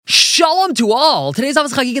Shalom to all! Today's daf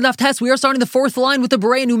is Chagiga daf test. We are starting the fourth line with the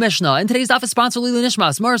brand new Mishnah. And today's daf is sponsored Lili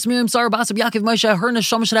Nishmas, Maris Miriam Sarah Basab Yaakov Moshe, her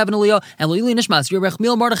neshama should have an aliyah, and Lili Nishmas, Yerech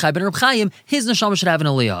Mil Mordechai ben Reb Chaim, his neshama should have an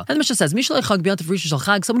aliyah. And the Mishnah says, Mishalei Chag b'yantav rishon shel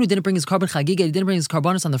Chag, someone who didn't bring his carbon Chagiga, he didn't bring his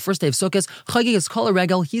karbanos on the first day of Sukkot. Chagiga is kol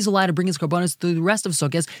regel. He's allowed to bring his karbanos through the rest of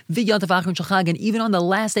Sukkot. V'yantav achron shel Chag, and even on the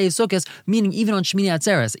last day of Sukkot, meaning even on Shmini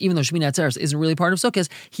Atzeres, even though Shmini Atzeres isn't really part of Sukkot,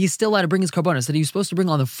 he's still allowed to bring his karbanos that he was supposed to bring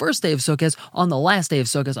on the first day of Sukkot, on the last day of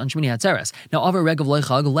Sukkot, on Shmini Atzeres. Now, over Regav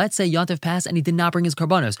Loichag, let's say Yantav passed and he did not bring his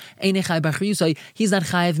karbanos. He's not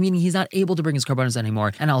chayiv, meaning he's not able to bring his karbanos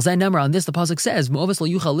anymore. And Al Zen Nemra, on this, the pasuk says, Mo'ovas lo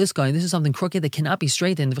yuchal liska, and this is something crooked that cannot be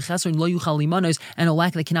straightened. V'chesron lo yuchal limanos, and a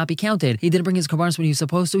lack that cannot be counted. He didn't bring his karbanos when he was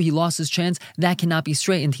supposed to. He lost his chance. That cannot be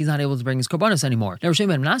straightened. He's not able to bring his karbanos anymore. Now, Rishem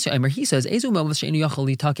ben Menashe Eimer, he says, Ezu mo'ovas she'enu yachal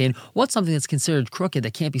litaken. What's something that's considered crooked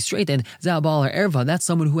that can't be straightened? Za'abal or erva. That's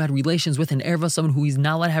someone who had relations with an erva, someone who he's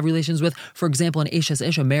not allowed to have relations with. For example, an eshes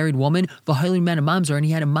ish, a married woman, v'hailin man a mamzer, and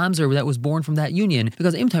he had a mamzer that was born from that union.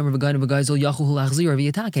 Because if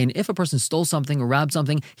a person stole something or robbed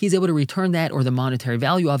something, he's able to return that or the monetary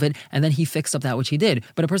value of it, and then he fixed up that which he did.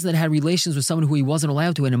 But a person that had relations with someone who he wasn't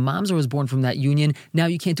allowed to, and a mamzer was born from that union, now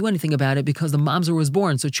you can't do anything about it because the mamzer was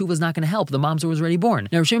born, so tshuva is not going to help. The mamzer was already born.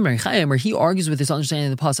 Now, Rishem ben Chaim, he argues with this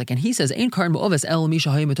understanding of the pasuk, and he says, you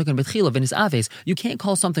can't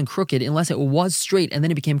call something crooked unless it was straight and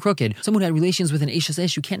then it became crooked. Someone who had relations with an eshes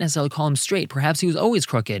ish, you can't necessarily call him straight. Perhaps he was always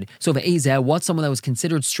crooked. So what's someone that was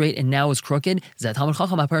considered straight and now is crooked? That's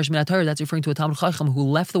referring to a Talmud Chacham who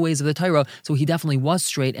left the ways of the Torah, so he definitely was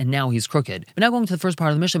straight and now he's crooked. But now going to the first part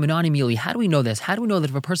of the Mishnah, Minani Mili, how do we know this? How do we know that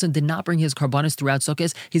if a person did not bring his karbanos throughout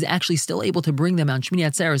Sukkot, he's actually still able to bring them on Shmini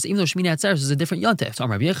Atzeres, even though Shmini Atzeres is a different yontif? So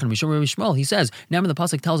Rabbi Yechon, Mishum Rabbi Shmuel, he says, now when the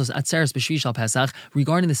pasuk tells us Atzeres b'shvi shel Pesach,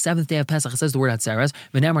 regarding the seventh day of Pesach, it says the word Atzeres,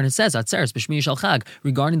 and it says Atzeres b'shmi shel Chag,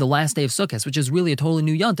 regarding the last day of Sukkot, which is really a totally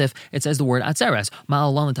new yontif, it says the word Atzeres.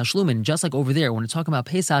 Ma'alon tashlumin, just like over there, when it's talking about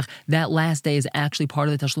Pesach, that last day is actually part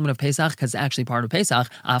of the tashlumin of Pesach, because it's actually part of Pesach.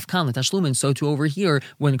 Afkan the tashlumin. So too over here,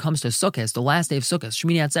 when it comes to Sukkot, the last day of Sukkot,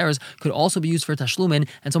 Shmini Atzeres could also be used for tashlumin,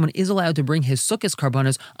 and someone is allowed to bring his Sukkot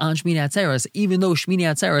karbanos on Shmini Atzeres, even though Shmini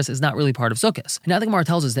Atzeres is not really part of Sukkot. Now the Gemara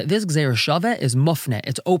tells us that this Gzeir Shava is mufne,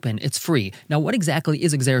 it's open, it's free. Now what exactly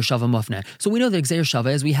is a Gzeir Shava mufne? So we know that Gzeir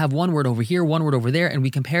Shava is we have one word over here, one word over there, and we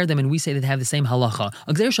compare them and we say that they have the same halacha.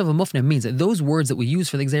 A Gzeir Shava mufne means that those words that we use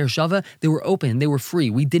for the Gzeir Shava, they were open, they were free.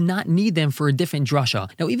 We did not need them for a different drasha.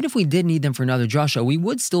 Now even if we did need them for another drasha, we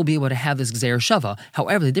would still be able to have this Gzeir Shava.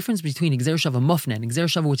 However, the difference between Gzeir Shava mufne and Gzeir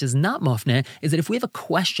Shava which is not mufne is that if we have a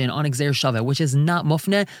question on Gzeir Shava which is not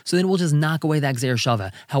mufne, so then we'll just knock away that Gzeir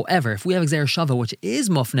Shava. However, if we have Gzeir Shava which is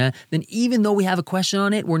mufne, then even though we have a question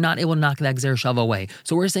on it, we're not able to knock that Gzeir Shava away.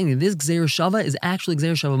 So we're saying that this Gzeir Shava is actually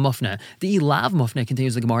Gzeir Shava mufne. The Ilav mufne,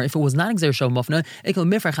 continues the Gemara, if it was not Gzeir Shava mufne, Ekel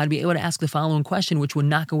Mifrach, I'd be able to ask the following question which would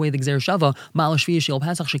knock away the Gzeir Shava.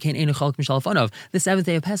 The seventh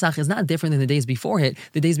day of Pesach is not different than the days before it.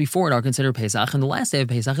 The days before it are considered Pesach, and the last day of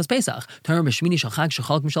Pesach is Pesach.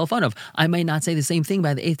 I might not say the same thing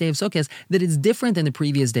by the eighth day of Sukkot, that it's different than the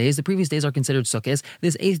previous days. The previous days are considered Sukkot.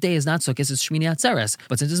 This eighth day is not Sukkot, it's Shmini Atzeres.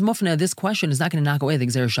 But since it's mufne, this question is not going to knock away the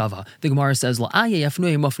Gzeir Shava. The Gemara says,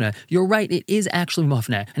 you're right, it is actually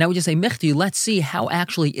mufne. And I would just say, Mechti, let's see how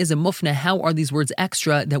actually is it mufne, how are these words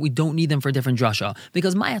extra that we don't need them for a different drasha?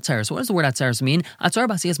 Because my Atzeres, what does the word Atzeres mean? Atzer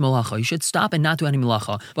basiyas malacha, you should stop and not do any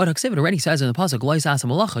malacha. But Haksiv, it already says in the pasuk, Lo yisas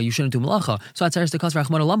malacha, you shouldn't do malacha. So Atzeres dekas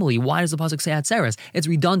rachmana lamali. Why does the pasuk say Atzeres? It's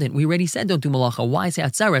redundant. We already said don't do malacha. Why say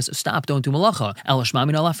Atzeres? Stop, don't do malacha. Elashma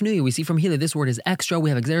min alafnui. We see from here that this word is extra. We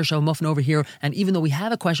have a Gzeir Shava mufne over here, and even though we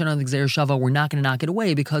have a question on the Gzeir Shava, we're not going to knock it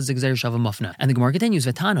away because the Gzeir Shava mufne. And the Gemara continues,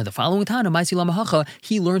 Vetana, the following Tana, Maisi lamahacha,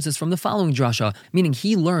 he learns this from the following drasha, meaning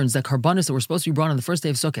he learns that karbanos that were supposed to be brought on the first day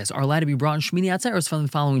of Sukkot are allowed to be brought in Shmini Atzeres from the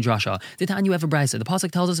following drasha. The Tanya you have a brisa. The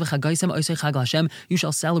pasuk tells us, V'chagaisem oisei chag Hashem, you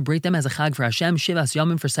shall celebrate them as a chag for Hashem, shivas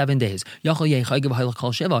yamim for 7 days. Yachol yei chagiv ha'ilach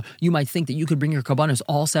kol shiva. You might think that you could bring your karbanos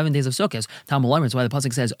all 7 days of Sukkot. Talmud Lamed, that's why the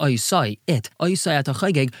pasuk says, oisai it. Oisai ata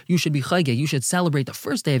chagig. You should be chagig. You should celebrate the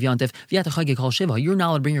first day of Yontif. V'yata chagig kol shiva. You're not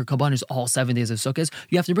allowed to bring your karbanos all 7 days of Sukkot.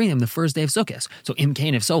 You have to bring them the first day of Sukkot. So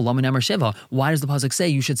imkain, if so, laman emer shiva. Why does the pasuk say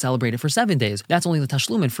you should celebrate it for 7 days? That's only the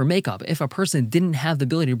tashlumin for makeup. If a person didn't have the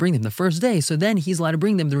ability to bring them the first day, so then he's allowed to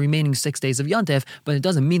bring them the remaining 6 days of Yontif, but it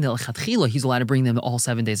doesn't mean that l'chatchila he's allowed to bring them all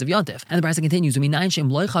 7 days of Yontif. And the brisa continues,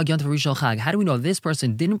 how do we know this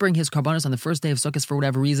person didn't bring his karbanos on the first day of Sukkot for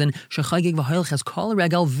whatever reason? That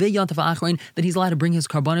he's allowed to bring his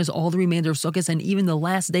karbanos all the remainder of Sukkot and even the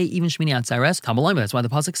last day, even Shmini Atzeres. That's why the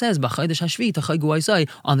pasuk says,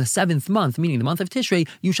 on the 7th month, meaning the month of Tishrei,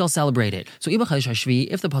 you shall celebrate it. So if the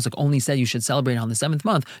pasuk only said you should celebrate on the 7th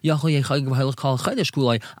month,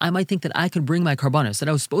 I might think that I could bring my karbanos that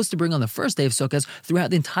I was supposed to bring on the first day of Sukkot throughout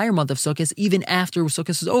the entire month of Sukkot, even after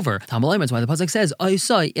Sukkot is over. That's why the pasuk says,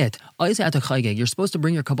 you're supposed to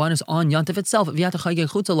bring your karbanos on Yontif itself. You're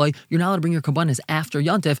not allowed to bring your karbanos after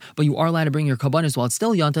Yontif, but you are allowed to bring your karbanos while it's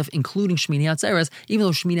still Yontif, including Shmini Atzeres, even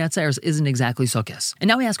though Shmini Atzeres isn't exactly Sukkot. And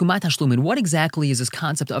now we ask, Tashlumin, what exactly is this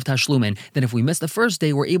concept of Tashlumin? That if we miss the first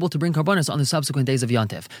day, we're able to bring karbanos on the subsequent days of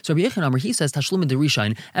Yontif. So Rabbi Yechon he says, Tashlumin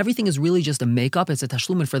derishain, everything is really just a makeup. It's a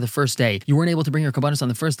Tashlumin for the first day. You weren't able to bring your karbanos on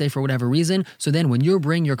the first day for whatever reason, so then when you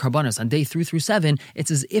bring your karbanos on day 3 through 7,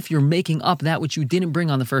 it's as if you're making up that which you didn't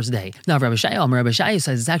bring on the first day. Now, Rabbi Shaya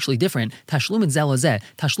says it's actually different. Tashlumin zelazeh.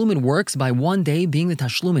 Tashlumin works by one day being the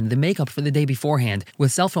tashlumin, the makeup for the day beforehand.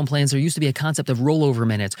 With cell phone plans, there used to be a concept of rollover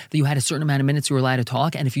minutes, that you had a certain amount of minutes you were allowed to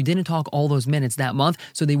talk, and if you didn't talk all those minutes that month,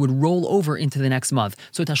 so they would roll over into the next month.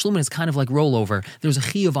 So tashlumin is kind of like rollover. There's a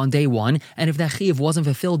chiyuv on day 1, and if that chiyuv wasn't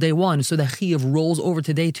fulfilled day 1, so that chiyuv rolls over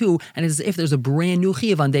to day 2, and it's as if there's a brand new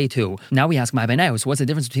chiyuv on day 2. Now we ask, so what's the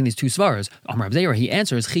difference between these two svaras? Amar Rav Zera, he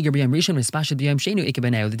answers,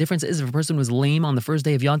 the difference is if a person was lame on the first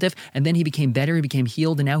day of Yontif, and then he became better, he became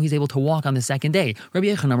healed, and now he's able to walk on the second day. Rabbi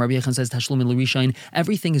Yechon says, Tashlumin l'rishain,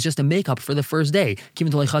 everything is just a makeup for the first day.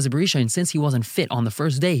 Since he wasn't fit on the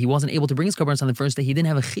first day, he wasn't able to bring his karbanos on the first day, he didn't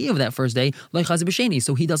have a chiyuv that first day,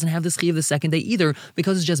 so he doesn't have this chiyuv the second day either,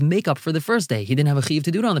 because it's just makeup for the first day. He didn't have a chiyuv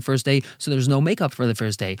to do it on the first day, so there's no makeup for the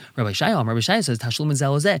first day. Rabbi Shaya says, Tashlumin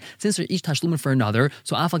zelozeh, since they're each tashlumin for another,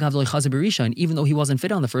 so even though he wasn't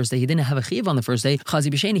fit on the first day, he didn't have a chiyuv on the first day,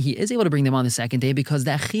 he is able to bring them on the second day because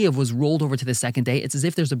that chiyuv was rolled over to the second day. It's as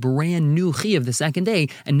if there's a brand new chiyuv the second day,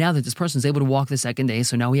 and now that this person is able to walk the second day,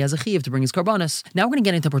 so now he has a chiyuv to bring his karbanos. Now we're going to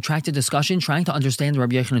get into protracted discussion trying to understand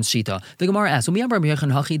Rabbi Yechon's shita. The Gemara asks, did Rabbi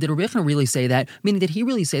Yechon really say that? Meaning, did he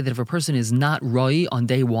really say that if a person is not roi on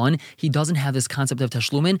day 1, he doesn't have this concept of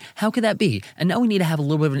tashlumin? How could that be? And now we need to have a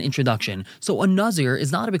little bit of an introduction. So a nazir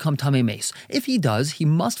is not to become tamei meis. If he does, he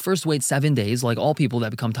must first wait 7 days, like all people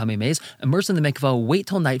that become tamei meis, immerse in the mikvah, wait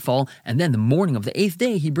till nightfall, and then the morning of the 8th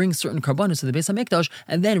day, he brings certain karbanos to the Beis HaMikdash,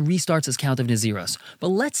 and then restarts his count of naziros. But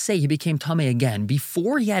let's say he became tamei again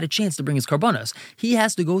before he had a chance to bring his karbanos. He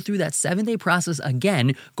has to go through that 7-day process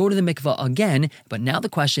again, go to the mikvah again, but now the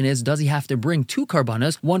question is, does he have to bring 2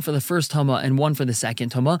 karbanos, one for the first tama and one for the second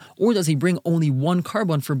tama, or does he bring only 1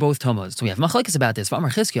 karban for both tamas? So we have machlekes about this.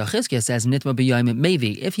 Chizkiah says, nitma b'yayim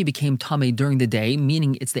mevi, if he became tamei during the day,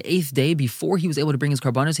 meaning it's the 8th day before he was able to bring his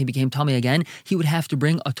karbanos, he became tamei again, he would have to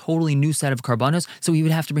bring a totally new set of karbanos, so he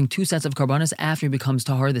would have to bring 2 sets of karbanos after he becomes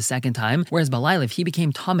tahar the second time, whereas balayla, if he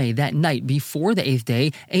became tamei that night before the 8th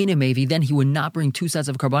day, eina mevi, then he would not bring 2 sets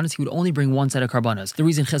of karbanos, he would only bring 1 set of karbanos. The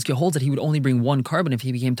reason Chizkiah holds that he would only bring 1 karban if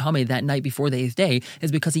he became tamei that night before the 8th day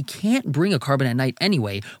is because he can't bring a karban at night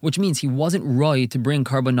anyway, which means he wasn't roi to bring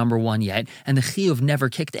karban number 1 yet, and the chiyuv never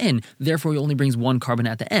kicked in, therefore he only brings 1 karban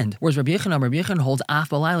at the end. Whereas Rabbi Yechon holds af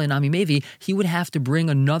balayla nami mevi, he would have to bring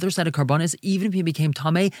another set of karbanos even if he became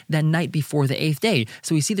tamei that night before the 8th day.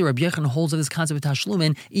 So we see that Rabbi Yechon holds of this concept of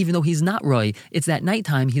tashlumin, even though he's not roi. It's that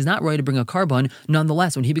nighttime, he's not roi to bring a karban.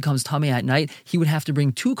 Nonetheless, when he becomes tamei at night, he would have to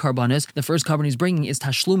bring 2 karbanos. The first karban he's bringing is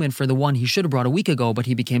tashlumin for the one he should have brought a week ago, but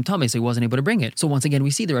he became tamei, so he wasn't able to bring it. So once again,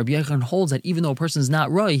 we see that Rabbi Yechon holds that even though a person's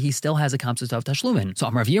not roi, he still has a concept of tashlumin. So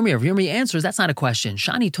Rav Yirmi answers, that's not a question.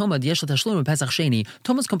 Shani Toma Diesha Tashlumin Pesach Sheni.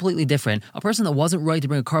 Toma is completely different. A person that wasn't right to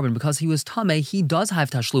bring a karban because he was tamei, he does have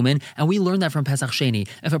tashlumin, and we learned that from Pesach Sheni.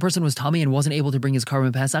 If a person was tamei and wasn't able to bring his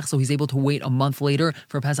karban Pesach, so he's able to wait a month later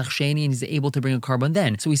for Pesach Sheni, and he's able to bring a karban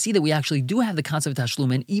then. So we see that we actually do have the concept of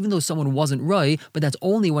tashlumin, even though someone wasn't roi, but that's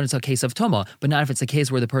only when it's a case of Toma, but not if it's a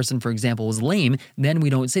case where the person, for example, was lame, then we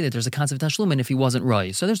don't say that there's a concept of tashlumin if he wasn't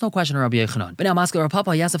roi. So there's no question on Rabbi Yechanan. But now Maskal Rav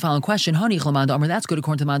Papa, he asks the following question, Hani Chlamad Amar, that's good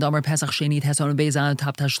according to Mad Amar, Pesach Sheni Teson Bezan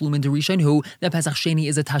Tap Tashlumin Derishan, who that Pesach Sheni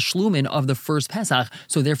is a tashlumin of the first Pesach,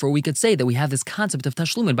 so therefore we could say that we have this concept of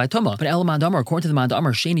tashlumin by Toma. But El Mad Amar, according to the Mad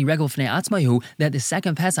Amar, Sheni Regel Fnei Atzmayu, that the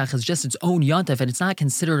second Pesach is just its own yontif and it's not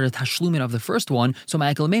considered a tashlumin of the first one. So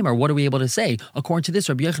Ma'akel Meimar, what are we able to say? According to this,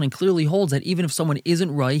 Rabbi Yochanan clearly holds that even if someone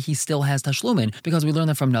isn't right, he still has tashlumin, because we learn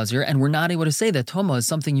that from Nazir, and we're not able to say that Toma is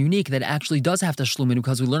something unique that actually does have tashlumin,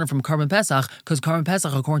 because we learn it from Karban Pesach, because Karban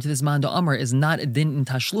Pesach, according to this Manda Amar, is not a din in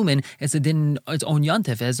tashlumin, it's a din in its own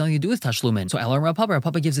yontif. It has nothing to do with tashlumin. So El Rav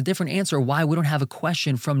Papa gives a different answer why we don't have a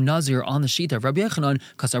question from Nazir on the shita of Rabbi Yochanan,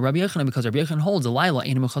 because Rabbi Yochanan holds a laila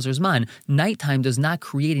ain't a mechusar zman. Nighttime does not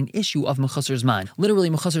create an issue of mechusar zman. Literally,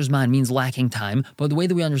 mechusar zman means lacking time, but the way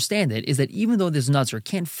that we understand it is that even though this Nazir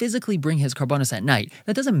can't physically bring his karbanos at night,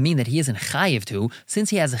 that doesn't mean that he isn't chayiv to, since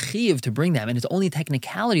he has a chayiv to bring them, and it's only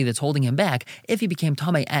technicality that's holding him back. If he became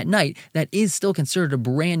tamei at night, that is still considered a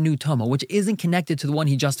brand new tama, which isn't connected to the one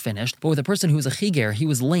he just finished. finished. But with a person who was a chiger, he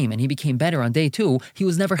was lame and he became better on day 2, he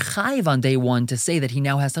was never chayiv on day 1 to say that he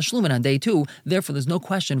now has tashlumin on day 2. Therefore, there's no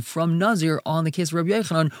question from Nazir on the case of Rabbi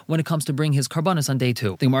Yochanan when it comes to bring his karbanos on day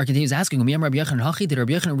 2. The Gemara continues asking, did Rabbi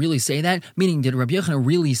Yochanan really say that? Meaning, did Rabbi Yochanan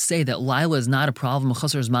really say that Laila is not a problem of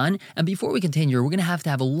chasar zman? And before we continue, we're going to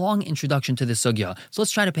have a long introduction to this sugya. So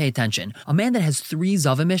let's try to pay attention. A man that has 3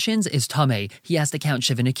 zav emissions is tameh. He has to count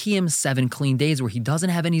shiva nekiyim, 7 clean days where he doesn't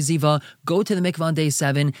have any ziva, go to the mikvah on day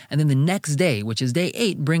 7, and then the next day, which is day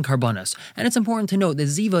 8, bring karbanos. And it's important to note that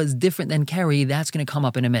ziva is different than keri. That's going to come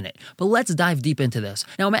up in a minute. But let's dive deep into this.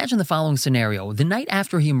 Now imagine the following scenario. The night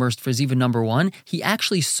after he immersed for ziva number 1, he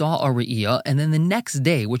actually saw a re'iyah, and then the next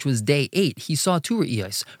day, which was day 8, he saw 2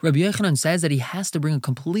 re'iyahs. Rabbi Yochanan says that he has to bring a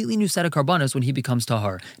completely new set of karbanos when he becomes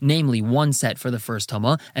tahar, namely 1 set for the first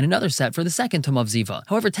tama and another set for the second tama of ziva.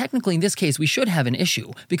 However, technically in this case, we should have an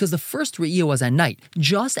issue because the first re'iyah was at night,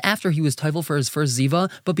 just after he was toivel for his first ziva,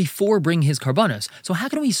 but before bringing his karbanos. So how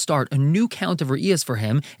can we start a new count of re'iyahs for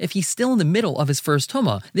him if he's still in the middle of his first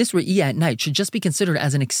tama? This re'iyah at night should just be considered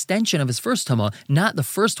as an extension of his first tama, not the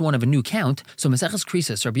first one of a new count. So Maseches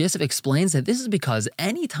Krisos, Rabbi Yosef explains that this is because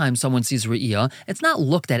anytime someone sees re'iyah, it's not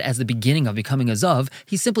looked at as the beginning of becoming a zav,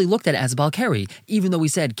 he's simply looked at as Bal Keri. Even though we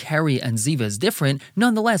said Keri and ziva is different,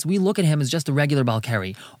 nonetheless, we look at him as just a regular Bal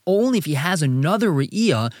Keri. Only if he has another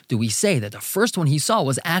re'iyah do we say that the first one he saw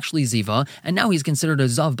was actually ziva, and now he's considered a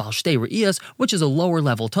zav Bal Shtei re'iyas, which is a lower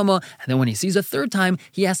level tama, and then when he sees a third time,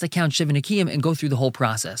 he has to count shiva nekiyim and go through the whole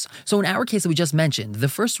process. So in our case that we just mentioned, the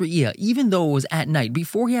first re'iyah, even though it was at night,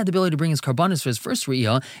 before he had the ability to bring his karbanos for his first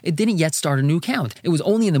re'iyah, it didn't yet start a new count. It was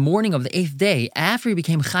only in the morning of the 8th day, after he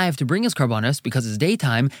became chayiv to bring his karbanos, because it's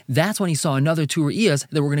daytime, that's when he saw another 2 re'iyahs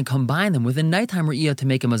that were going to combine them with a nighttime re'iyah to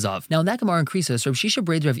make him a zav. Now in that Gemara in Krisos, Rav Shisha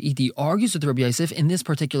Breder Rav Iti argues with Rabbi Yosef in this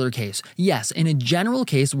particular case. Yes, in a general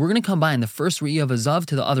case, we're going to combine the first re'iyah of a zav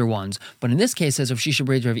to the other ones, but in this case, says Rav Shisha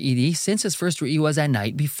Breder Rav Iti, since his first re'iyah was at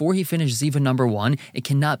night, before he finished ziva number 1, it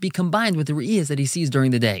cannot be combined with the re'iyahs that he sees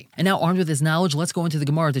during the day. And now armed with this knowledge, let's go into the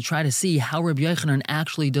Gemara to try to see how Rabbi Yochanan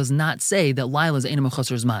actually does not say that Laila is Einam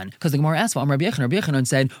Chasar Zman. Because the Gemara asked for Rabbi Yochanan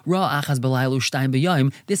said, Ra achaz b'Laila u'shtayim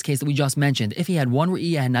b'yayim, this case that we just mentioned, if he had 1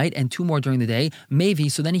 re'iyah at night and 2 more during the day, maybe,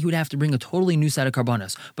 so then he would have to bring a totally new set of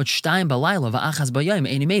karbanos. But shtayim b'Laila v'achaz b'yayim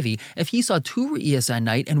eini maybe, if he saw 2 re'iyahs at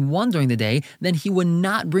night and 1 during the day, then he would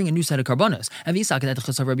not bring a new set of karbanos. And v'yisak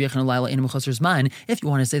chasar Rabbi Yochanan Laila Einam Chasar Zman, if you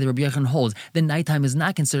want to say that Rabbi Yochanan holds, the nighttime is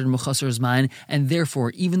not considered Chasar Zman, and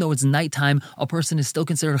therefore, even though it's nighttime, a person is still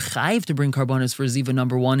considered chayiv to bring karbanos for ziva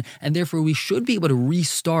number 1, and therefore we should be able to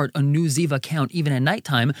restart a new ziva count even at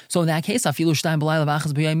nighttime. So in that case, afilu shtayim b'layla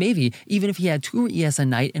v'achaz b'yayim maybe, even if he had 2 re'iyahs at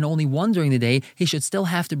night and only 1 during the day, he should still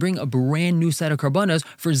have to bring a brand new set of karbanos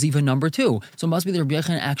for ziva number 2. So it must be that Rabbi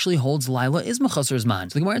Yochanan actually holds Laila is Chasar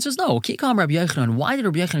Zman. So the Gemara answers no. Kikam Rabbi Yochanan, why did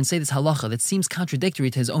Rabbi Yochanan say this halacha that seems contradictory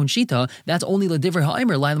to his own shita? That's only l'divrei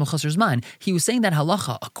ha'omer Laila Chasar Zman. He was saying that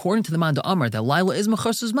halacha according to the man Amar that Laila is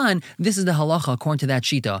Chasar Zman. This is the halacha according to that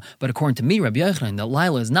shita. But according to me, Rabbi Yochanan, that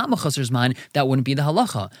Laila is not Chasar Zman, that wouldn't be the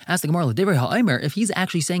halacha. Ask the Gemara l'divrei ha'omer, if he's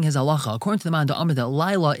actually saying his halacha according to the man Amar that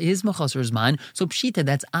Laila is Chasar Zman, so pshita,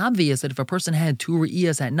 that's obvious that if a person had 2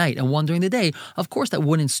 re'iyahs at night and 1 during the day, of course that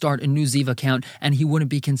wouldn't start a new ziva count and he wouldn't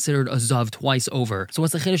be considered a zav twice over. So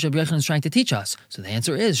what's the chiddush Rabbi Yochanan is trying to teach us? So the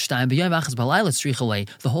answer is shtayim b'yayim v'achaz b'layla tzrichalei.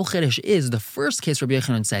 The whole chiddush is the first case Rabbi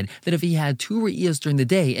Yochanan said that if he had 2 re'iyahs during the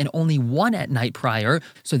day and only 1 at night prior,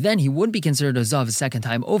 so then he would be considered a zav a second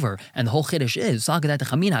time over. And the whole chiddush is Sagadat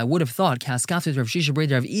Chamina. I would have thought kaskaftet Rav Shisha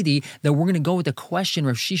Breder Rav Idi that we're going to go with the question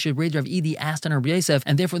Rav Shisha Breder Rav Idi asked on Rabbi Yosef,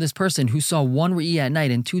 and therefore this person who saw 1 re'iyah at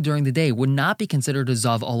night and 2 during the day would not be considered a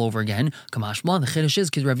zav all over again. Kamashma, the chiddush is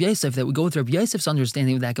because Rav Yosef that we go with Rav Yosef's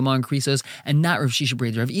understanding of that Gemara in Krisos and not Rav Shisha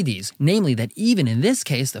Breder Rav Idi's. Namely, that even in this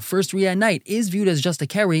case, the first re'iyah at night is viewed as just a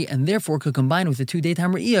keri and therefore could combine with the 2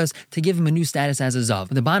 daytime re'iyahs to give him a new status as a zav.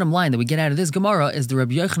 But the bottom line that we get out of this Gemara is the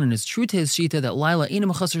Rabbi Yochanan is true to his shita that Laila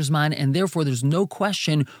Einam Chasar Zman, and therefore there's no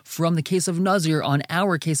question from the case of Nazir on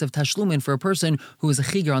our case of Tashlumin for a person who was a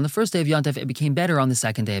chiger on the first day of Yontif, it became better on the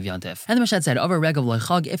second day of Yontif. And the Mashad said, Avar Regav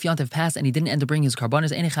Lechag, if Yontif passed and he didn't end up bringing his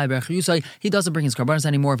karbanos, he doesn't bring his karbanos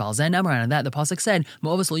anymore. Valzen Amar, and that the pasuk said,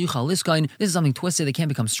 Ma'ovas lo yuchal liskain. This is something twisted that can't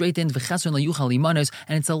become straightened. V'chasron lo yuchal limanos,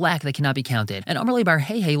 and it's a lack that cannot be counted. And Amar le Bar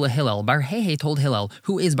Hehe leHillel. Bar Hehe told Hillel,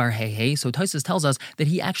 who is Bar Hehe? So Tosfos tells us that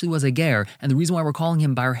he actually was a ger, and the reason why we're calling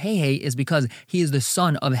him Bar Hehe is because he is the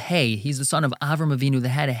son of Hay. He's the son of Avram Avinu that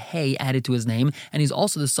had a Hay added to his name, and he's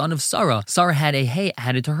also the son of Sarah. Sarah had a Hay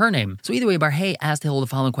added to her name. So either way, Bar Hehe asked Hillel the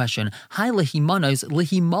following question: Hi lehimanos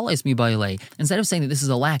lehimalos mi baile. Instead of saying that this is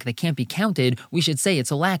a lack that can't be counted, we should say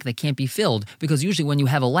it's a lack that can't be filled, because usually when you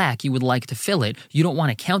have a lack, you would like to fill it. You don't want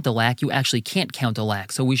to count the lack, you actually can't can't count a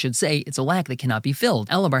lack. So we should say it's a lack that cannot be filled.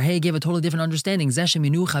 Ella Bar Hay gave a totally different understanding. This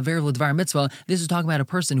is talking about a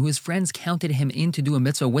person who his friends counted him in to do a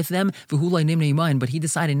mitzvah with them, but he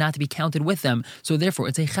decided not to be counted with them. So therefore,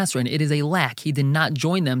 it's a chesron. It is a lack. He did not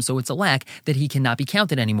join them, so it's a lack that he cannot be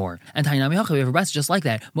counted anymore. And we have a brisa just like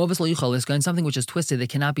that. And something which is twisted that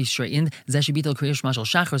cannot be straightened. That's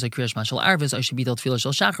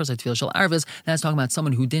talking about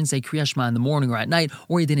someone who didn't say Kriya Shema in the morning or at night,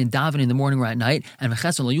 or he didn't daven in the morning or at night. And what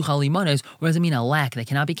does it mean, a lack that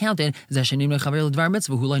cannot be counted? This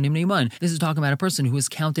is talking about a person who is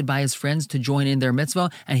counted by his friends to join in their mitzvah,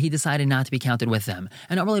 and he decided not to be counted with them.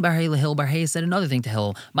 And Amarle Bar Hay Lahil Bar Hay said another thing to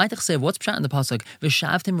Hill. What's pshat in the pasuk?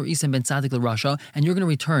 V'shavtim re'isim ben tzaddik l'rasha, and you're going to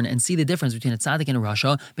return and see the difference between a tzaddik and a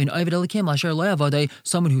rasha, ben oived elikim lasher lo yavadei,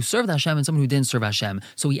 someone who served Hashem and someone who didn't serve Hashem.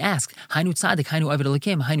 So he asked, Hainu tzaddik, Hainu oived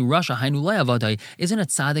elikim, Hainu rasha, Hainu lo yavadei. Isn't a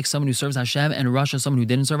tzaddik someone who serves Hashem and a rasha someone who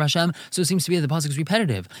didn't serve Hashem? So it seems to be that the pasuk is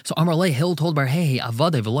repetitive. So Amarle Hill told Bar Hay,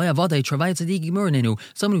 avadei v'lo yavadei travay tzaddik gemurinu.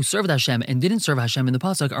 Someone who served Hashem and didn't serve Hashem in the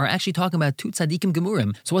pasuk are actually talking about two tzaddikim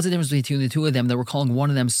gemurim. So what's the difference between the two of them that we're calling one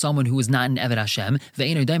of them someone who is not an Eved Hashem?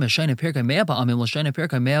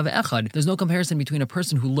 There's no comparison between a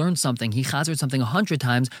person who learned something, he chazered something 100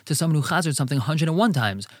 times, to someone who chazered something 101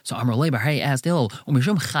 times. So Amar Le Bar Hay asked Hill,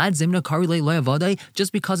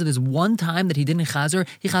 just because of this one time that he didn't chazer,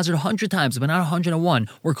 he chazered 100 times, but not 101.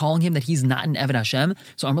 We're calling him that he's not an Eved Hashem.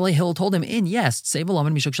 So Amar Le Hill told him, yes,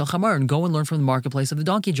 and go and learn from the marketplace of the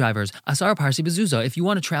donkey drivers. Asar Parsi Bezuza, if you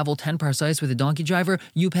want to travel 10 parsais with a donkey driver,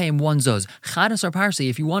 you pay him 1 zuz. Chad Asar Parsi,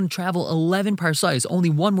 if you want to travel 11 parsais, only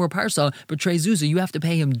one more parsa, but Trey Zuza, you have to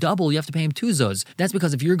pay him double, you have to pay him 2 zuz. That's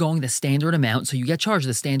because if you're going the standard amount, so you get charged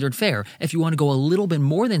the standard fare. If you want to go a little bit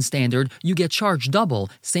more than standard, you get charged double.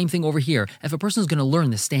 Same thing over here. If a person is going to learn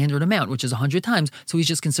the standard amount, which is 100 times, so he's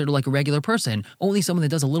just considered like a regular person. Only someone that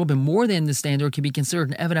does a little bit more than the standard can be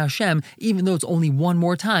considered an Eved Hashem, even though it's only one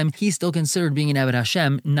more time, he's still considered being an Eved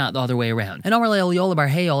Hashem, not the other way around. And Amar Eliyahu Bar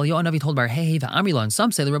Hay, Eliyahu Navi told Bar Hay, Amrila, and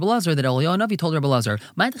some say the Rebbe Lazar that Eliyahu Navi told Rebbe Lazar,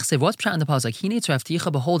 what's pshat in the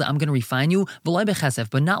pasuk? Behold, I'm going to refine you,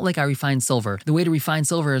 but not like I refine silver. The way to refine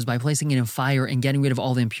silver is by placing it in fire and getting rid of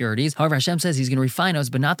all the impurities. However, Hashem says He's going to refine us,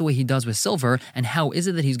 but not the way He does with silver. And how is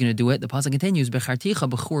it that He's going to do it? The pasuk continues,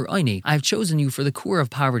 I've chosen you for the kur of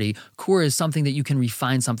poverty. Kur is something that you can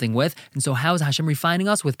refine something with. And so how is Hashem refining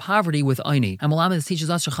us? With poverty, with aini. And Malamed teaches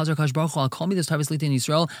us, call me this Tavis in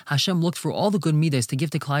Israel. Hashem looked for all the good midas to give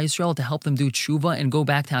to Klal Yisrael to help them do tshuva and go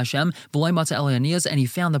back to Hashem. And He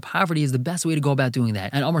found that poverty is the best way to go about doing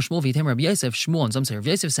that. And Amar Shmuel v'yitem Rabbi Yosef, Shmuel and some say Rabbi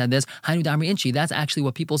Yosef said this, Hainu Damri Inchi, that's actually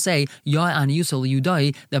what people say, Ya an Yusel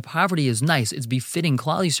Yudai, that poverty is nice, it's befitting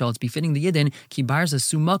Klal Yisrael, it's befitting the Yidden, Ki barza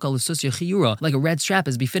sumaka l'susya chiyura, like a red strap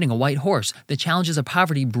is befitting a white horse. The challenges of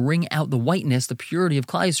poverty bring out the whiteness, the purity of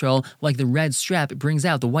Klal Yisrael, like the red strap brings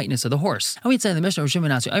out the whiteness of the horse. And we'd say in the Mishnah, Rishon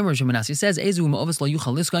Menashe says, Ezu ma'ovis lo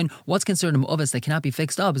yuchal liskain, what's considered a ma'ovis that cannot be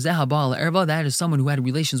fixed up? Zeha ba'al erva, that is someone who had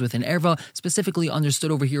relations with an erva, specifically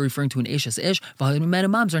understood over here referring to an eshes ish, v'halid met a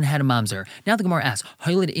mamzer and had a mamzer. Now the Gemara asks,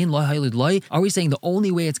 haylid in lo haylid loy, are we saying the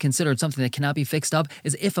only way it's considered something that cannot be fixed up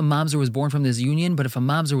is if a mamzer was born from this union, but if a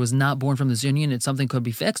mamzer was not born from this union, it's something could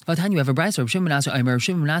be fixed? But you have a brayso, Rishon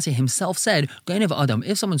Menashe himself said, Gainev Adam,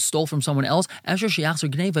 if someone stole from someone else, he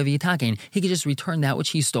could just return that which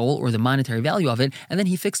he stole or the monetary value of it, and then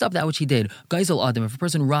he fixed up that which he did. Gaizel Adam, if a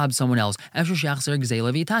person robbed someone else, he could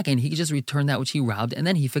just return that which he robbed, and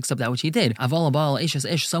then he fixed up that which he did.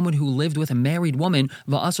 Someone who lived with a married woman,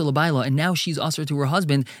 and now she's usher to her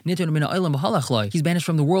husband, he's banished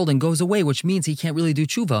from the world and goes away, which means he can't really do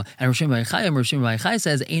tshuva. And Rishon Bar Chai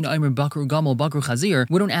says,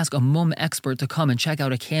 we don't ask a mum expert to come and check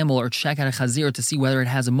out a camel or check out a chazir to see whether it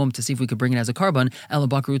has a mum to see if we could bring it as a carbon.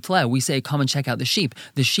 We say, come and check out the sheep.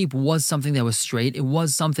 The sheep was something that was straight. It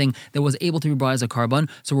was something that was able to be brought as a carbon.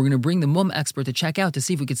 So we're going to bring the mum expert to check out to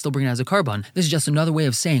see if we could still bring it as a carbon. This is just another way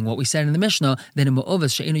of saying what we said in the Mishnah, that a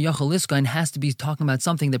ma'ovis she'enu yachal liskain has to be talking about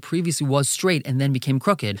something that previously was straight and then became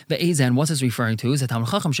crooked. The Eizan, what's this referring to? Is a Talmud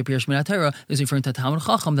Chacham shapir shminat Torah is referring to a Talmud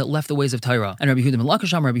Chacham that left the ways of Torah. And Rabbi Yehuda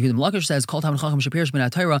Lakish says, call Talmud Chacham shapir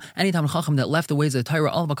shminat Torah, any Talmud Chacham that left the ways of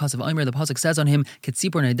Torah, all because of Omer, the pasuk says on him,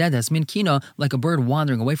 Ketzipor nededes min kina, like a bird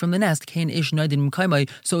wandering away from the nest, Kain ish naidin mkaimai,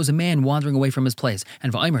 so is a man wandering away from his place.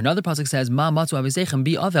 And V'Omer, another pasuk says, Ma matzu avizechem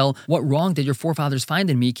bi avel, what wrong did your forefathers find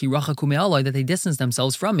in me, ki rachaku me'alai, that they distanced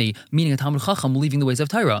themselves from me, meaning a Talmud Chacham leaving the ways of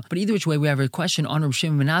Torah. But either which way, we have a question on Reb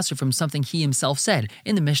Shimon ben Asher from something he himself said.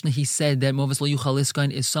 In the Mishnah, he said that Movis lo yuchal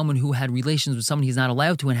liskain is someone who had relations with someone he's not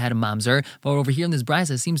allowed to and had a mamzer. But over here in this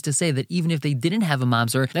brisa seems to say that even if they didn't have a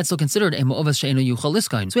mamzer, that's still considered a mo'ovis she'enu yuchal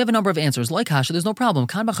liskain. So we have a number of answers. Like Hasha, there's no problem.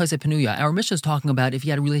 Kan b'chayse penuya. Our Mishnah is talking about if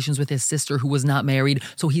you had a relations with his sister who was not married,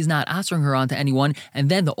 so he's not answering her on to anyone, and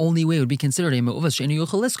then the only way would be considered a me'uvas she'eino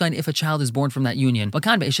yuchal liskain if a child is born from that union. But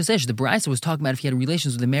kan be'ishes ish, the Brisa was talking about if he had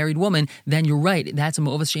relations with a married woman, then you're right, that's a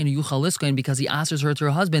me'uvas she'eino yuchal liskain because he answers her to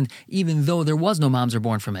her husband, even though there was no mamzer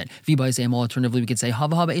born from it. Alternatively, we could say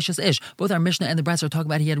hava hava ishes ish. Both our Mishnah and the Brisa are talking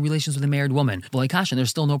about he had relations with a married woman. V'loikashin, there's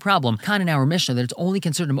still no problem. Kan in our Mishnah that it's only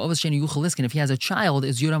considered a me'uvas she'eino yuchal liskain if he has a child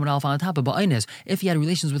is yudam and alpha on top of ba'inus. If he had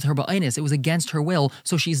relations with her ba'inus, it was against her will,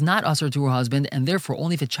 so she's not usher to her husband, and therefore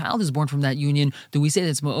only if a child is born from that union do we say that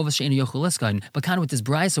it's me'uvas she'eino yuchal liskain. But kind of with this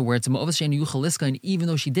Brisa where it's me'uvas she'eino yuchal liskain, even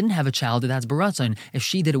though she didn't have a child, that's baratzon. If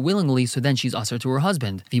she did it willingly, so then she's usher to her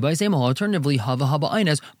husband. Alternatively, hava haba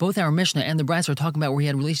ba'inus. Both our Mishnah and the Brisa are talking about where he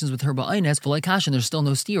had relations with her ba'inus. V'loikashin, there's still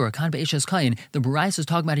no stira. Kan be'ishes kain. The Brisa is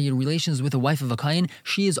talking about he had relations with the wife of a kain.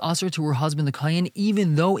 She is usher to her husband the kain,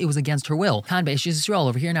 even though it was against her will. Kan be'ishes Yisrael.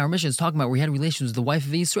 Over here in our Mishnah is talking about where he had relations with the wife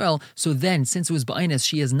of Israel. So then, since it was ba'inus,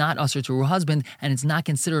 she is not usher to her husband, and it's not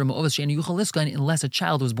considered a me'uvas she'eino yuchal liskain unless a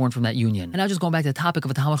child was born from that union. And now just going back to the topic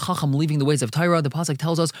of a Talmid Chacham leaving the ways of Torah, the pasuk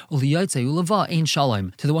tells us uliyotze ulava ein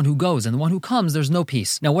shalom. To the one who goes and the one who comes, there's no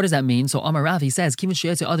peace. Now, what does that mean? So Amar Rav, he says, Kivin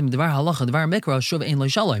sheyotze adam devar halacha devar mikra shuv ein lo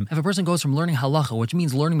shalom. If a person goes from learning halacha, which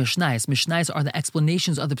means learning mishnayos are the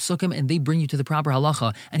explanations of the psukim, and they bring you to the proper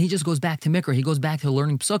halacha, and he just goes back to mikra, he goes back to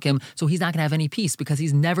learning psukim, so he's not going to have any peace because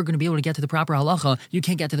he's never going to be able to get to the proper halacha. You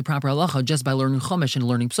can't get to the proper halacha just by learning chumash and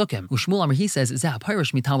learning psukim. Ushmul Amar, he says, Zeh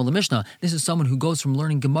pirish mitamel mishnah. This is someone who goes from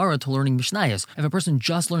learning Gemara to learning mishnayos. If a person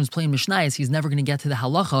just learns plain mishnayos, he's never going to get to the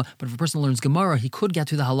halacha. But if a person learns Gemara, he could get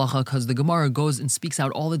to the halacha because the Gemara goes and speaks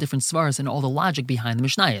out all the different svaras and all the logic behind the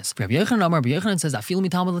mishnayos. Rabbi Yochanan Amar, Rabbi Yochanan says, Afil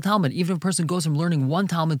mitamel l'talmud. Even if a person goes from learning one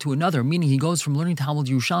Talmud to another, meaning he goes from learning Talmud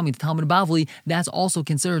Yerushalmi to Talmud Bavli, that's also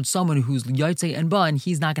considered someone who's yotze and ba, and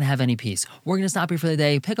he's not going to have any peace. We're going to stop here for the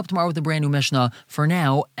day. Pick up tomorrow with a brand new Mishnah. For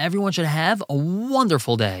now, everyone should have a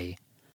wonderful day.